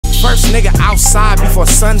First nigga outside before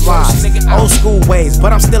sunrise. Old school ways,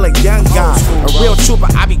 but I'm still a young guy. A real trooper,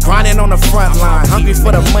 I be grinding on the front line. Hungry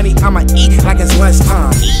for the money, I'ma eat like it's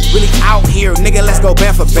lunchtime. Really out here, nigga, let's go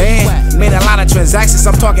band for band. Made a lot of transactions,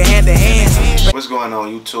 I'm talking hand to hand. What's going on,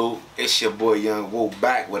 YouTube? It's your boy Young Woo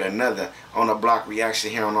back with another On The Block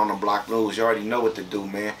reaction here on The Block News. You already know what to do,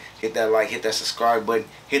 man. Hit that like, hit that subscribe button,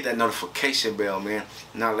 hit that notification bell, man.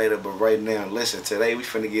 Not later, but right now. Listen, today we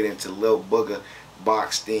finna get into Lul Booga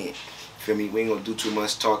Boxed In. Feel me? We ain't gonna do too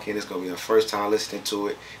much talking. It's gonna be the first time listening to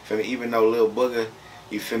it. Feel me? Even though Lul Booga,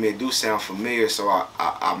 you feel me, it do sound familiar, so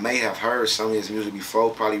I may have heard some of his music before,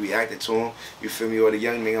 probably reacted to him, you feel me, or the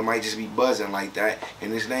young nigga might just be buzzing like that,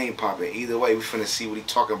 and his name popping. Either way, we finna see what he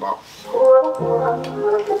talking about.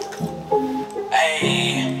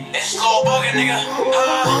 Hey, it's Lul Booga, nigga.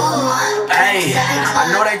 Hey,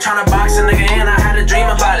 I know they tryna box a nigga in, I had a dream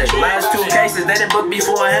about it. Last two cases, they done booked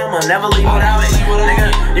before a hammer, never leave without it.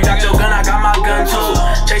 Nigga, you got your gun, I got my gun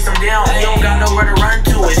too. Chase him down, he don't got nowhere to run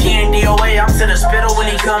to. If he ain't DOA, I'm to the spittle when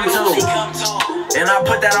he come to. And I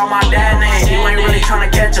put that on my dad name. You ain't really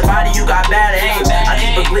tryna catch a body, you got bad aim. I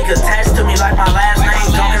keep a glick attached to me like my last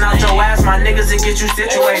name. Talking out your ass, my niggas, it get you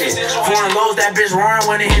situated. Foreign lows, that bitch roaring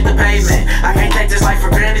when it hit the pavement. I can't take this life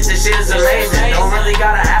for granted, this shit is amazing. Don't really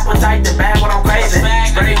got an appetite to bag what I'm craving.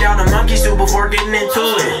 Spray down the monkey suit before getting into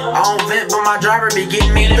it. I don't vent, but my driver be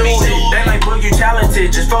getting me through it. They like, Boog, you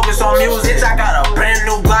talented, just focus on music. I got a brand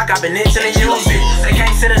new Glock, I've been itching to use it. They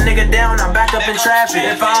can't sit a nigga down, I'm back up in traffic.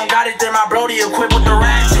 If I don't got it, then my brody equipped with the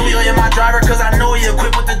racks. Julio in my driver, cause I know he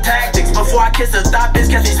equipped with the tactics. Before I kiss the thought,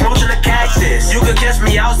 bitch, catch me smooching the cactus. You could catch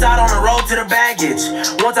me outside on the road to the baggage.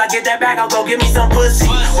 Once I get that back, I'll go get me some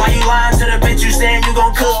pussy. Why you lying to the bitch, you saying you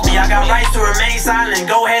gon' cook me? I got rights to remain silent,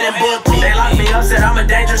 go ahead and book me. They lock me up, said I'm a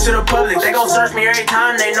danger to the public. They gon' search me every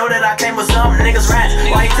time, they know that I came with something. Niggas rats,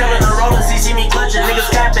 why you telling the rollers, he see me clutching. Niggas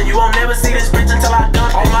capping, you won't never see this bitch until I done.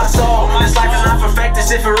 On my soul, this life is not perfect,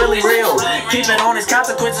 this shit for really real. Keep it honest,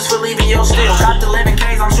 consequences for leaving your still. Got the 11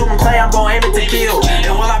 Ks, I'm shooting clay, I'm gon' aim it to kill.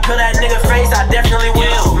 And will I kill that nigga face? I definitely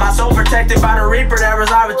will. My soul protected by the reaper that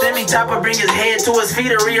reside within me. Chopper bring his head to his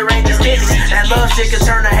feet and rearrange his kidneys. That love shit can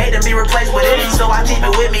turn to hate and be replaced with enemies, so I keep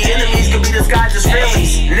it with me. Enemies can be disguised as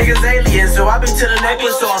friendlies. Niggas aliens, so I be to the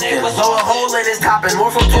necklace often. Blow a hole in his top and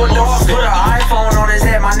morph him to a dolphin. Put an iPhone on his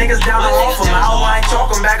head, my niggas down to off him. I outline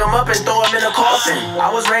chalk him, bag him up and throw him in a coffin.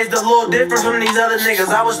 I was raised a little different from these other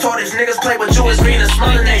niggas. I was taught if niggas play with you, it's me to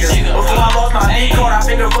smother niggas. Before I lost my beat card, I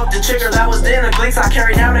finger fucked the trigger. That was then. The glinks I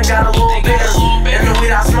carried down and got a little bigger. And the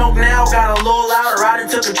weed I smoke now got a little louder. I done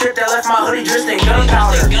took a trip that left my hoodie drenched in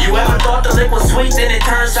gunpowder. You ever thought the lick was sweet, then it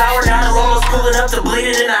turned sour? Now the rollers pulling up to bleed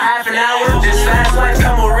it in a half an hour. This fast life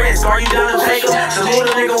come with risk, are you down to take them? Salute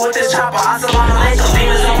a nigga with this chopper, assalamu alaikum.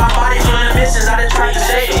 Demons on my body from the missions, I done tried to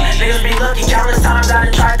shake them. Niggas be lucky, countless times I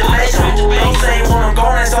done tried to make them. Don't say when I'm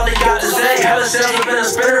gone, that's all he got to say. Hella shells up in a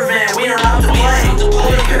spitter van, we are out to play.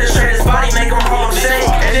 Pull him, penetrate his body, make him home shake.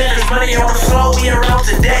 And if there's money on the floor, we around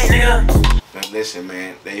today, nigga. Now listen,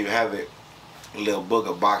 man, there you have it. Lul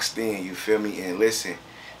Booga Boxed In, you feel me? And listen,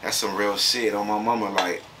 that's some real shit on my mama.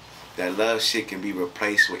 Like, that love shit can be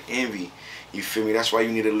replaced with envy. You feel me? That's why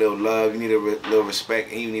you need a little love, you need a little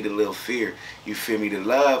respect, and you need a little fear. You feel me? The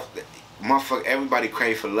love, motherfucker, everybody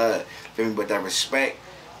crave for love. Feel me? But that respect,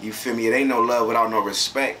 you feel me? It ain't no love without no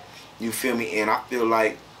respect. You feel me? And I feel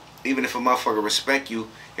like even if a motherfucker respect you,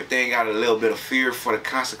 if they ain't got a little bit of fear for the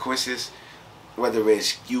consequences, whether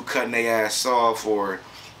it's you cutting their ass off or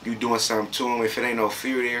you doing something to them, if it ain't no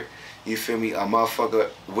fear there, you feel me, a motherfucker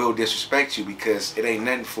will disrespect you, because it ain't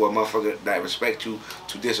nothing for a motherfucker that respect you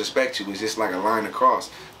to disrespect you. It's just like a line to cross.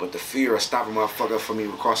 But the fear of stopping a motherfucker from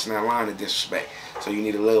even crossing that line of disrespect. So you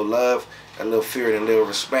need a little love, a little fear, and a little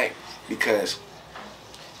respect, because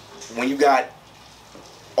when you got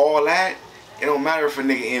all that, it don't matter if a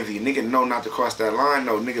nigga envy. Nigga know not to cross that line.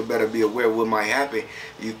 No, nigga better be aware of what might happen.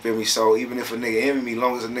 You feel me? So even if a nigga envy me,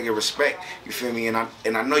 long as a nigga respect, you feel me? And I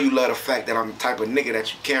know you love the fact that I'm the type of nigga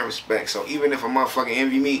that you can respect. So even if a motherfucker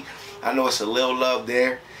envy me, I know it's a little love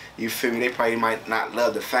there. You feel me? They probably might not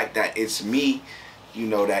love the fact that it's me, you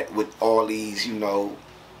know, that with all these, you know,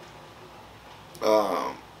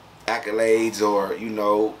 accolades or, you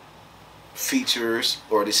know, features,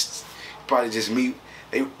 or this probably just me.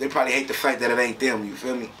 They probably hate the fact that it ain't them, you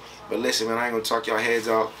feel me? But listen, man, I ain't gonna talk y'all heads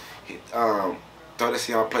off. Throw this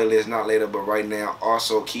in y'all playlist, not later, but right now.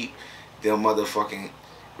 Also keep them motherfucking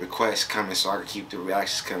requests coming so I can keep the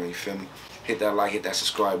reactions coming, you feel me? Hit that like, hit that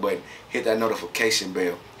subscribe button, hit that notification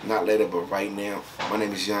bell. Not later, but right now. My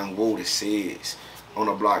name is Young Woo. This is On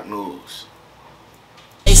The Block News.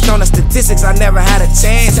 Based on the Statistics, I never had a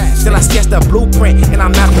chance. Still I sketched a blueprint and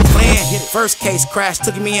I'm out the plan. First case crash,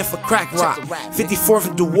 took me in for crack rock. 54th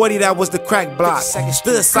and Duwarty, that was the crack block.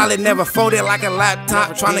 Stood solid, never folded like a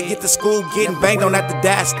laptop. Trying to get to school, getting banged on at the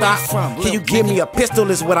dad stop. Can you give me a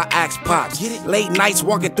pistol is what I asked Pops. Late nights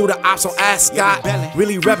walking through the ops on Ascot.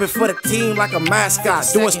 Really repping for the team like a mascot.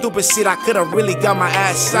 Doing stupid shit, I could've really got my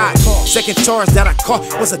ass shot. Second charge that I caught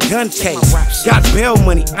was a gun case. Got bail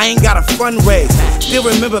money, I ain't got a fundraise. Still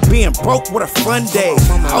remember being broke with a fun day.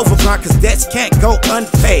 Overground cause debts can't go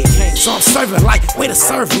unpaid. So I'm serving like way to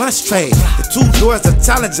serve lunch trade. The 2 doors a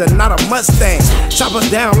Challenger, not a Mustang. Chop us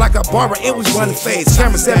down like a barber, it was one phase.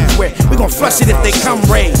 Cameras everywhere, we gon' flush it if they come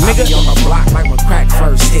raid. Nigga, I be on my block like when crack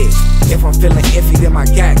first hit. If I'm feeling iffy, then my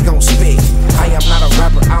gat gon' speak. I am